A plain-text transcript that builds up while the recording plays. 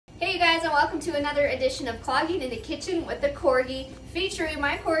guys, and welcome to another edition of Clogging in the Kitchen with the Corgi, featuring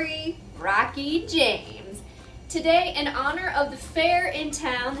my Corgi, Rocky James. Today, in honor of the fair in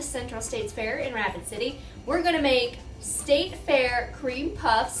town, the Central States Fair in Rapid City, we're going to make State Fair cream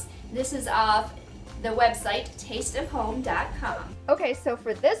puffs. This is off the website, tasteofhome.com. Okay, so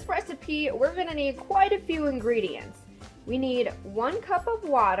for this recipe, we're going to need quite a few ingredients. We need 1 cup of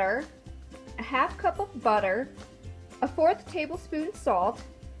water, a half cup of butter, a 1/4 tablespoon salt,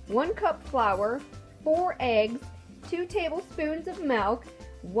 1 cup flour, 4 eggs, 2 tablespoons of milk,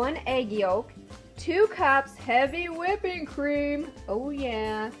 1 egg yolk, 2 cups heavy whipping cream, oh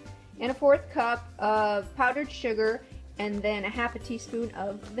yeah, and a 1/4 cup of powdered sugar, and then a half a teaspoon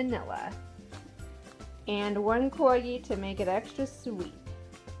of vanilla. And 1 Corgi to make it extra sweet.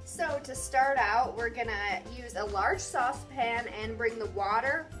 So to start out, we're gonna use a large saucepan and bring the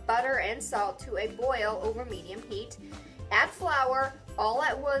water, butter, and salt to a boil over medium heat. Add flour all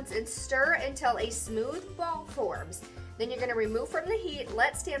at once and stir until a smooth ball forms. Then you're gonna remove from the heat,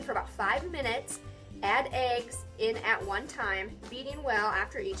 let stand for about 5 minutes, add eggs in at one time, beating well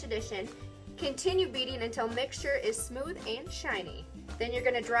after each addition. Continue beating until mixture is smooth and shiny. Then you're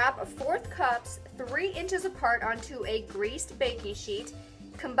gonna drop 1/4 cups 3 inches apart onto a greased baking sheet.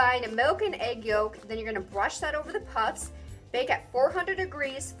 Combine milk and egg yolk, then you're going to brush that over the puffs. Bake at 400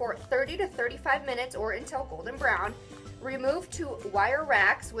 degrees for 30 to 35 minutes or until golden brown. Remove to wire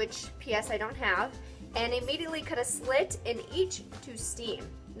racks, which PS I don't have, and immediately cut a slit in each to steam.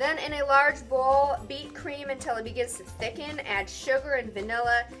 Then in a large bowl, beat cream until it begins to thicken, add sugar and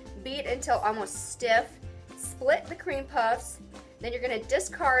vanilla, beat until almost stiff. Split the cream puffs, then you're going to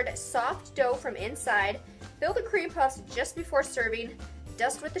discard soft dough from inside. Fill the cream puffs just before serving.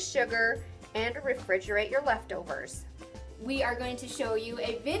 Dust with the sugar, and refrigerate your leftovers. We are going to show you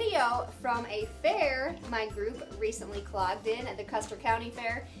a video from a fair my group recently clogged in at the Custer County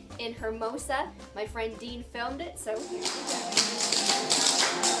Fair in Hermosa. My friend Dean filmed it, so here we go.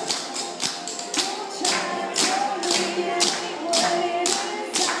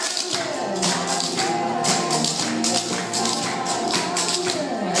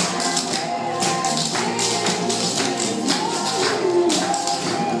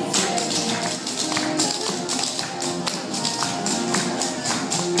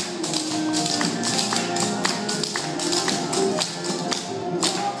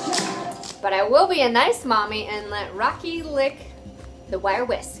 But I will be a nice mommy and let Rocky lick the wire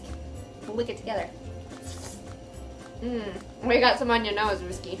whisk. We'll lick it together. We got some on your nose,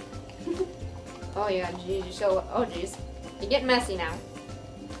 Risky. Oh yeah, geez, oh geez. You're getting messy now.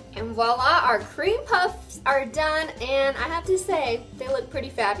 And voila, our cream puffs are done, and I have to say, they look pretty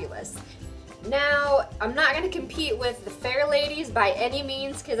fabulous. Now, I'm not gonna compete with the fair ladies by any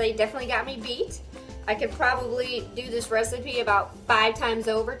means, because they definitely got me beat. I could probably do this recipe about 5 times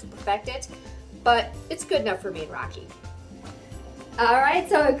over to perfect it, but it's good enough for me and Rocky. Alright,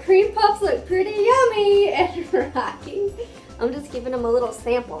 so cream puffs look pretty yummy, and Rocky, I'm just giving him a little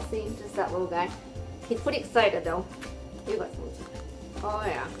sample. See, just that little guy. He's pretty excited though. You got some. Oh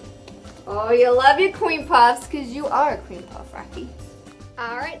yeah. Oh, you love your cream puffs, because you are a cream puff, Rocky.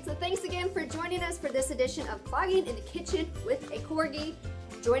 Alright, so thanks again for joining us for this edition of Clogging in the Kitchen with a Corgi.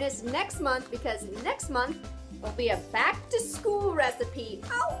 Join us next month, because next month will be a back to school recipe.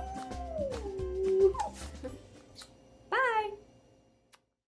 Ow!